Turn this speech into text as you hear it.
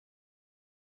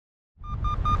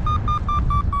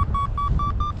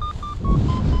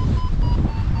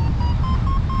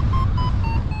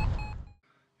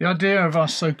The idea of our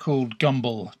so-called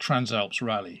Gumball Transalps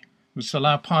rally was to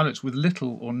allow pilots with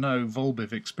little or no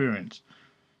Volbiv experience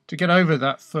to get over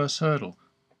that first hurdle,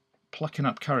 plucking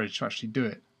up courage to actually do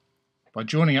it, by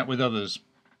joining up with others,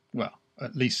 well,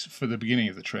 at least for the beginning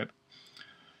of the trip.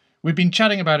 We'd been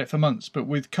chatting about it for months, but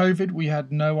with COVID we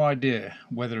had no idea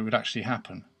whether it would actually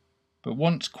happen. But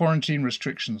once quarantine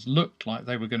restrictions looked like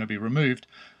they were going to be removed,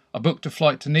 I booked a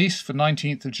flight to Nice for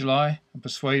 19th of July and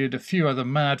persuaded a few other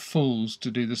mad fools to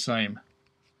do the same.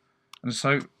 And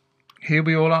so here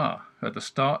we all are at the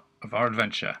start of our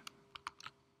adventure.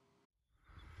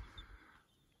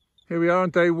 Here we are on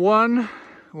day one,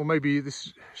 or maybe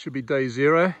this should be day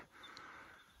 0.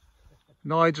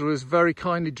 Nigel has very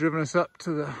kindly driven us up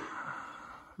to the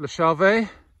Le Charvet,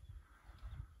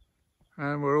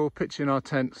 and we're all pitching our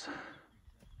tents,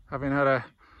 having had a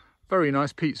very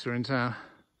nice pizza in town.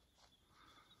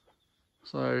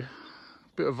 So,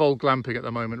 a bit of Vol glamping at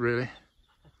the moment, really.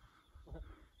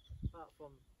 Apart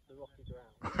from the rocky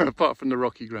ground. Apart from the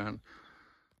rocky ground.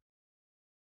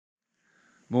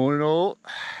 Morning all.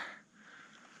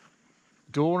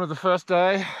 Dawn of the first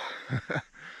day.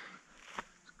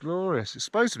 It's glorious. It's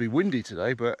supposed to be windy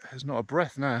today, but there's not a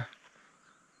breath now.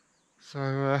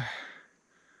 So,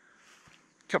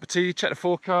 cup of tea, check the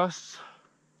forecasts,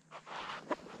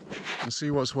 and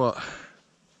see what's what.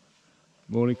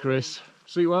 Morning, Chris.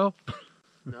 Sleep well?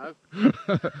 No.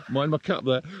 Mind my cup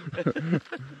there.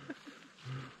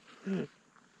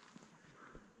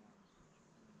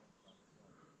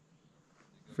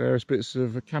 Various bits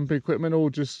of camping equipment all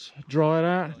just dried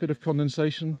out. A bit of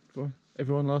condensation for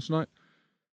everyone last night.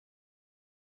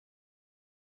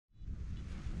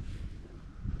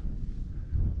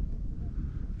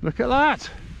 Look at that!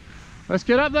 Let's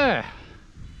get up there!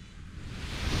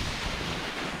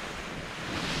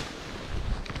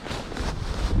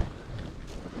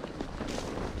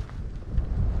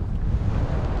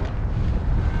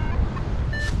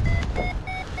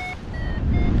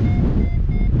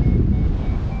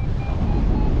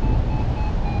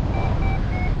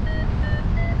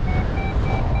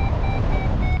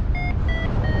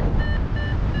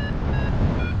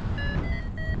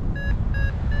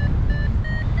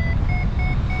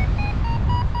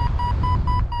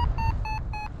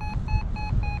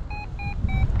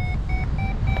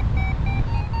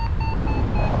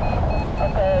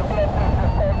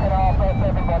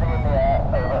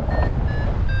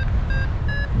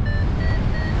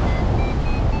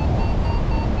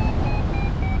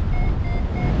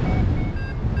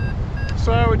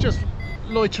 So we're just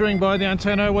loitering by the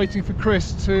antenna, waiting for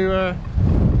Chris to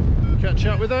catch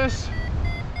up with us.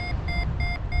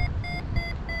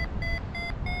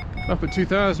 Up at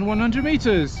 2,100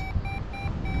 metres,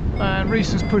 and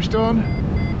Reese has pushed on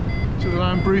to the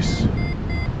Lambrus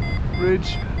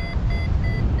Ridge.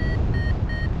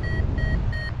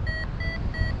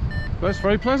 That's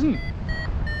very pleasant.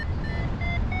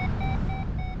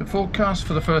 The forecast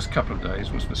for the first couple of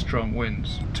days was for strong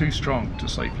winds, too strong to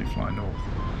safely fly north.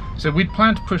 So we'd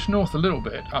planned to push north a little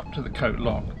bit up to the Côte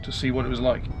Longue to see what it was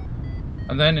like,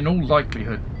 and then in all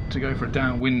likelihood to go for a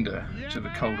downwinder to the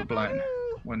Col de Blaine,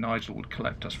 where Nigel would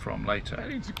collect us from later.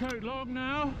 Heading to Côte Longue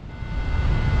now.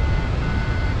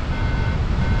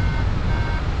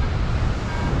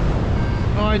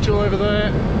 Nigel over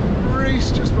there,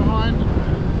 Reese just behind.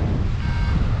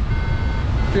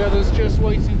 The others just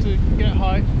waiting to get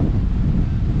height.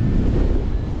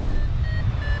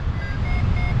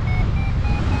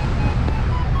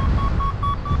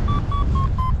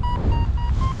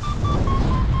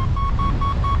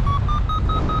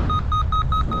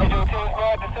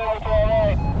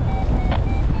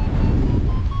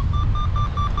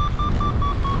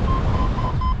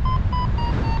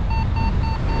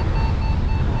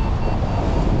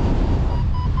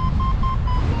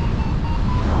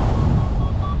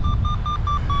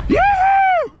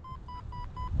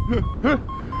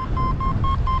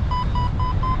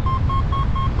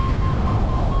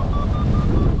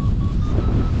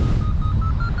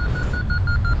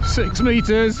 Six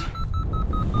meters.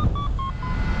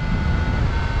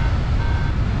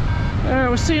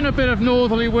 We're seeing a bit of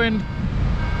northerly wind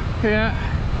here,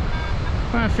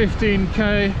 about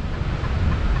 15k.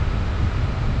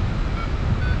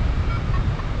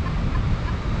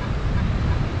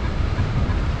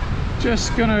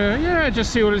 Just gonna,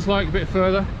 just see what it's like a bit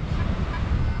further.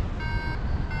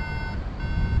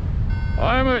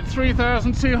 I'm at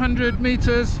 3,200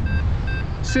 meters,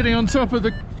 sitting on top of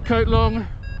the Côte Longue.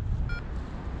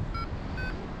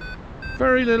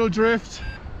 Very little drift.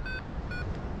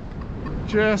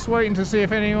 Just waiting to see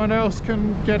if anyone else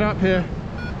can get up here.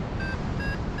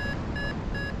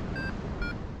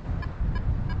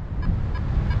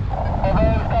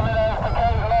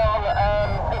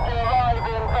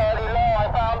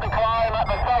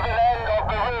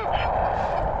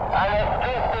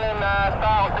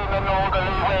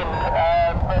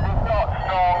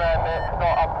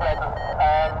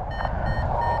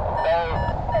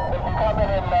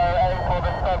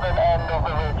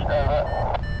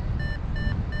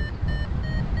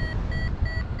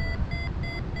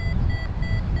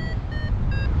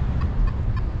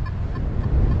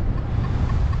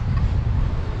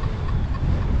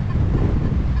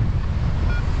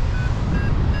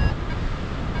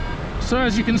 So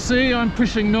as you can see, I'm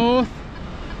pushing north.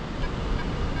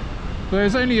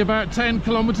 There's only about 10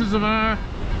 kilometers an hour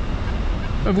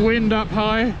of wind up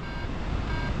high.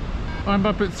 I'm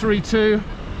up at 3.2.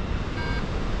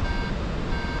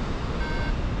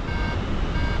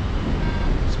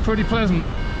 It's pretty pleasant.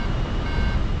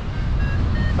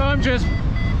 I'm just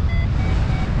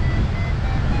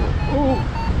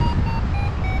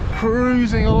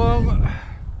cruising along.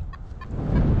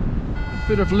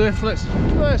 Bit of lift. Let's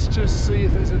just see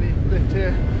if there's any lift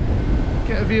here.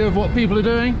 Get a view of what people are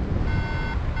doing.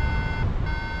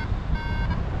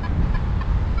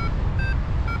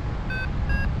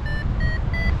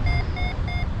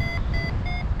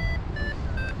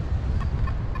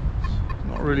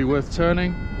 Not really worth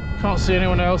turning. Can't see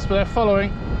anyone else, but they're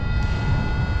following.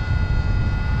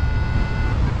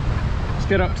 Let's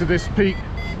get up to this peak.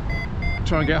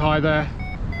 Try and get high there.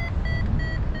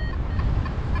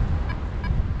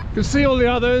 You can see all the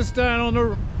others down on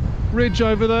the ridge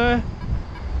over there.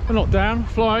 They're not down,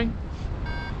 flying.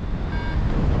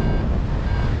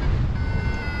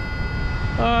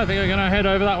 Oh, I think I'm going to head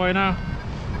over that way now.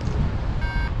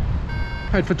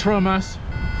 Head for Tromas.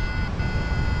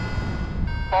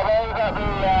 For those at the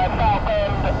south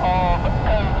end of Coast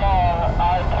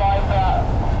I climbed that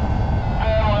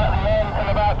hill at the end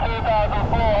till about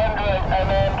 2,400 and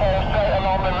then came straight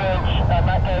along the ridge, and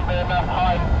that gave me enough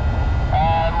height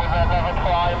with another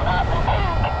climb at the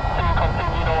peak to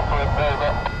continue northwards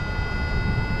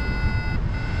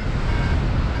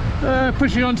over.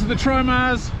 Pushing onto the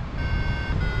Tromas.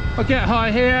 I'll get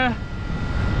high here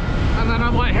and then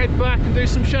I might head back and do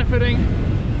some shepherding.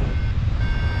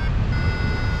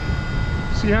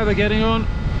 See how they're getting on.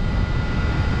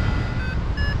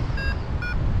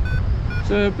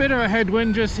 So a bit of a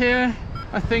headwind just here.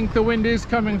 I think the wind is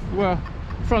coming, well,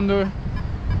 from the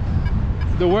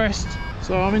west,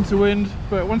 so I'm into wind,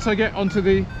 but once I get onto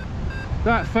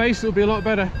that face it'll be a lot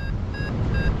better.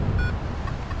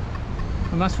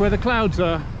 And that's where the clouds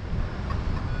are.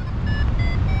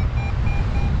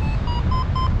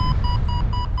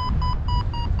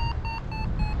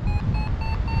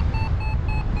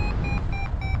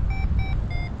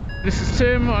 This is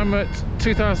Tim. I'm at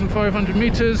 2,500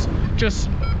 meters, just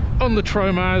on the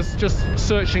Tromas, just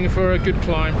searching for a good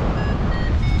climb.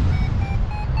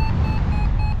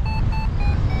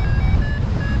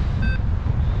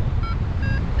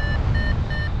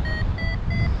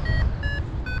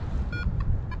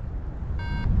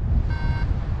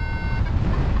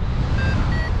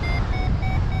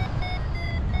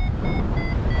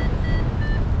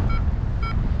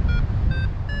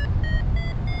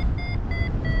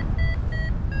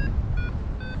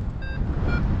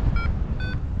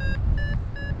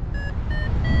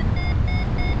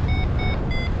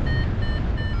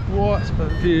 What a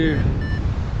view.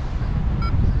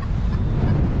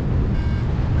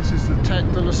 This is the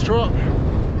Tet de l'Estrop.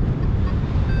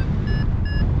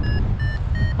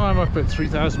 I'm up at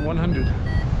 3,100.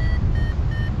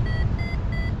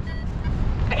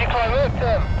 Did you climb it,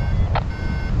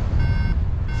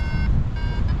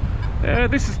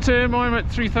 Tim? This is Tim. I'm at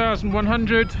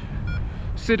 3,100,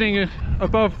 sitting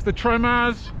above the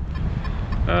Tromas.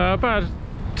 About a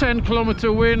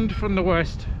 10-kilometer wind from the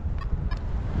west.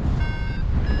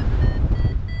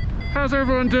 How's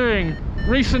everyone doing?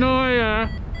 Reese and I are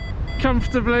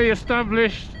comfortably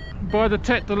established by the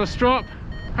Tet de l'Estrop.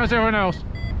 How's everyone else?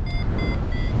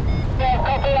 Yeah,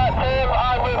 copy that, Tim.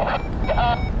 I was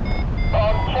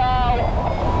on Chow.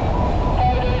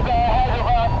 Tony's ahead of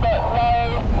us, but no.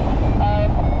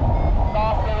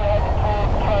 Lastly, heading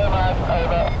towards Tromas,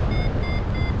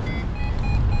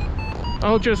 over.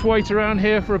 I'll just wait around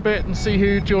here for a bit and see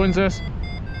who joins us.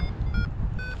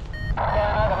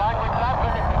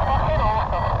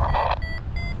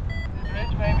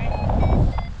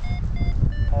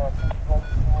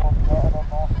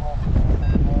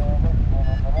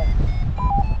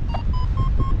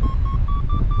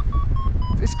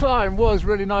 This climb was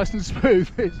really nice and smooth.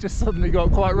 It's just suddenly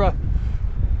got quite rough.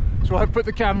 That's why I put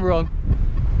the camera on.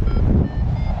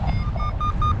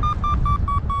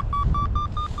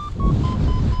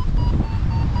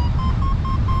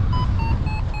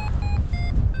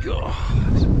 God.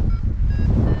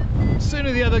 The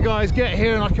sooner the other guys get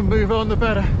here and I can move on, the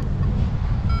better.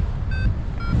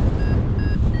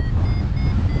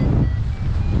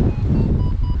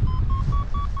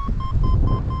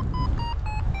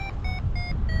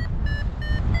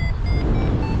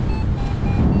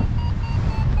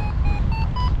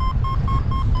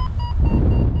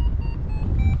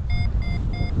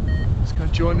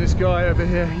 Join this guy over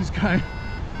here. He's got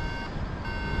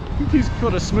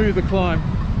a smoother climb.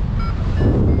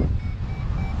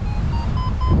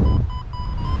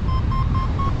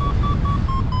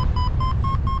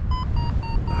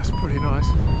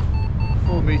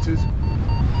 meters.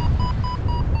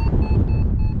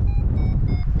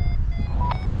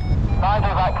 Mind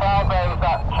you, that cloud base,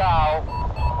 that chow,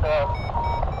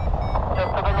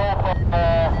 just to the north of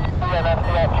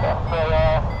CNFCH, so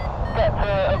get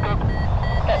to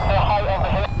a height of the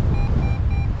hill.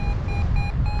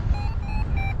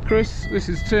 Chris, this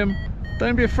is Tim.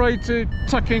 Don't be afraid to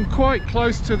tuck in quite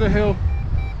close to the hill.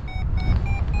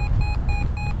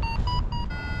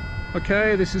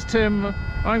 Okay, this is Tim.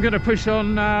 I'm going to push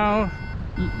on now,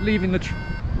 leaving the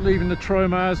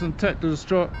Tromaz and Tête de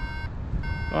Destrot.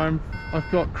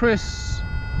 I've got Chris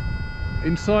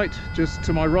in sight, just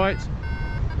to my right.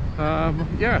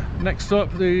 Yeah, next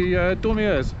stop, the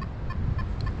Dormiers.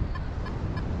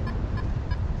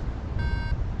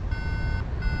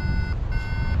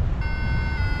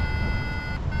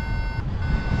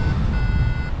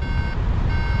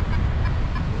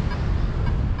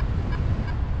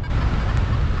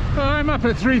 I'm up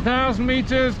at 3,000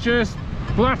 meters, just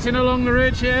blatting along the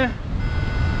ridge here.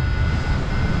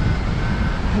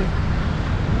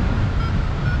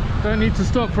 Don't need to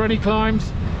stop for any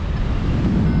climbs.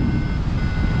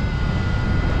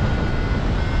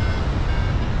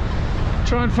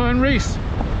 Try and find Reese.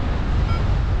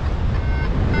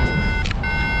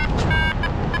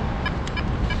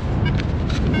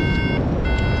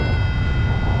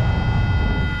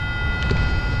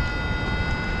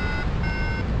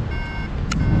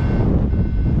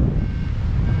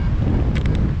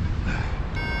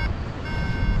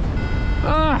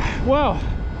 Well,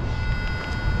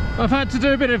 I've had to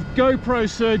do a bit of GoPro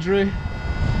surgery.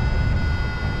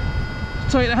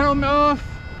 Take the helmet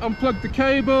off, unplug the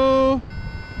cable,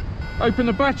 open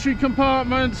the battery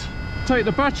compartment, take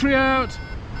the battery out,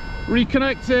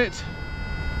 reconnect it,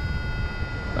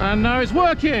 and now it's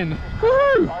working.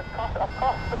 Woohoo! I've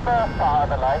crossed the first part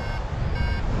of the lake.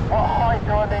 What height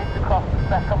do I need to cross the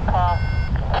second part?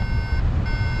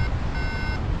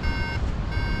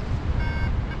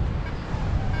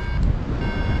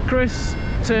 Chris,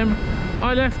 Tim,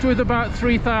 I left with about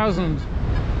 3,000.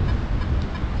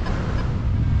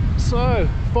 So,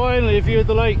 finally a view of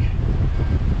the lake.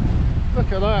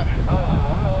 Look at that.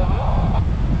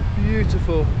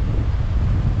 Beautiful.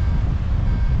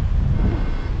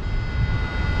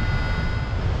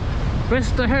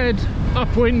 Best to head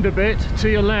upwind a bit to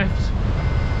your left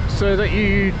so that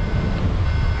you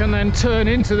can then turn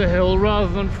into the hill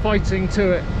rather than fighting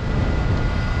to it.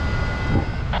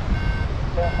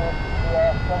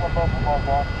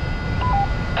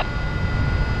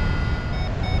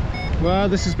 Well,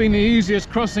 this has been the easiest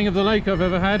crossing of the lake I've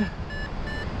ever had.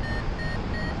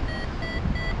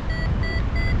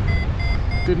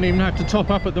 Didn't even have to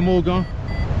top up at the Morgon.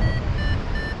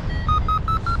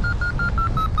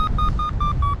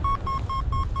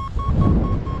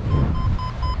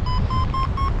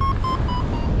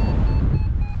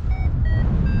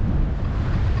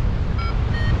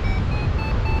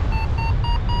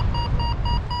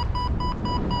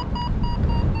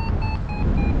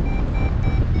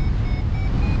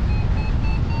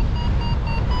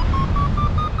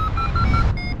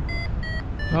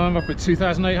 I'm up at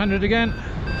 2,800 again.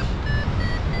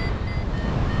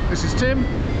 This is Tim.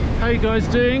 How you guys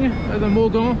doing at the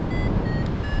Morgon?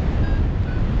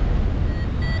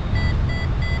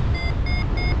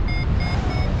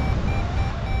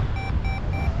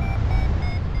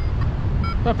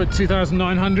 Up at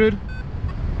 2,900.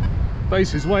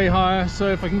 Base is way higher,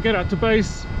 so if I can get up to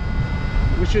base,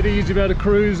 we should easily be able to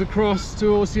cruise across to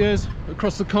Orsières,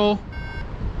 across the Col.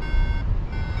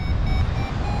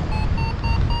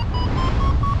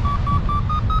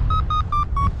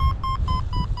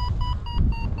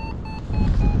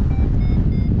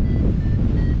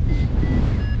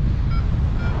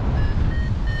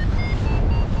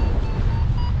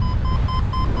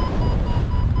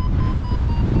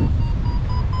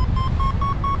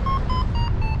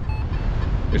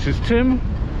 This is Tim.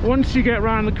 Once you get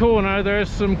round the corner, there's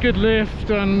some good lift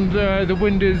and the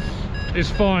wind is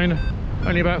fine,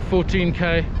 only about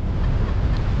 14k.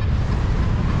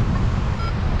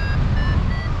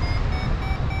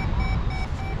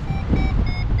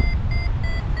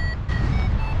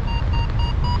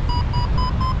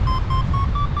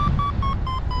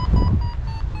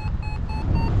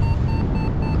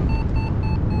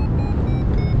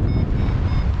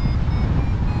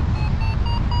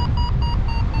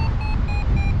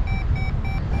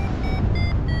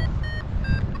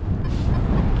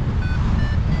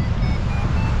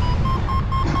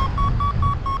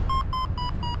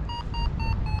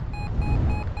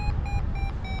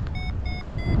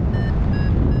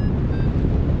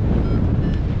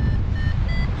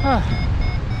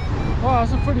 Wow,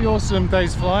 it's a pretty awesome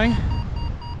day's flying.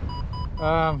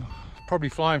 Probably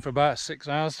flying for about 6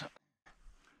 hours,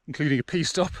 including a pee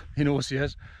stop in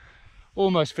Orsières.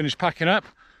 Almost finished packing up.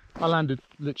 I landed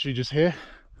literally just here,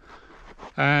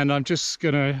 and I'm just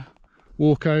gonna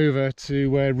walk over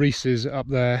to where Reese is up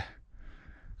there.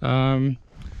 The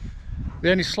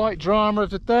only slight drama of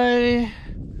the day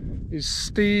is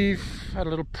Steve had a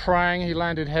little prang. He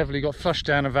landed heavily, got flushed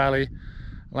down a valley,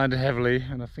 landed heavily,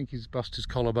 and I think he's busted his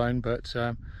collarbone, but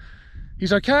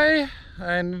he's okay,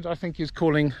 and I think he's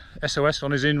calling SOS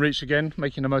on his inReach again,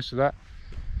 making the most of that.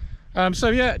 So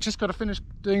yeah, just got to finish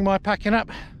doing my packing up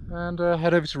and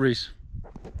head over to Reese.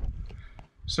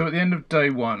 So at the end of day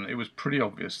one, it was pretty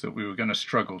obvious that we were going to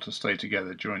struggle to stay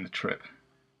together during the trip.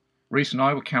 Reese and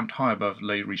I were camped high above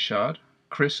Les Richards.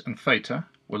 Chris and Feta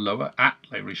were lower at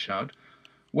Les Richards,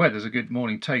 where there's a good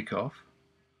morning takeoff.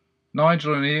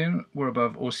 Nigel and Ian were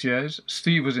above Orsières.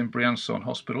 Steve was in Briançon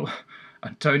Hospital,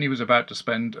 and Tony was about to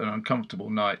spend an uncomfortable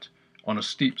night on a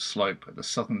steep slope at the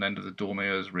southern end of the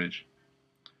Dormeuse Ridge.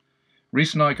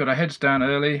 Reese and I got our heads down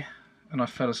early, and I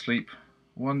fell asleep,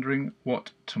 wondering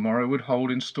what tomorrow would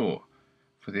hold in store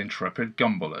for the intrepid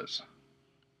Gumballers.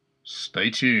 Stay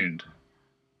tuned.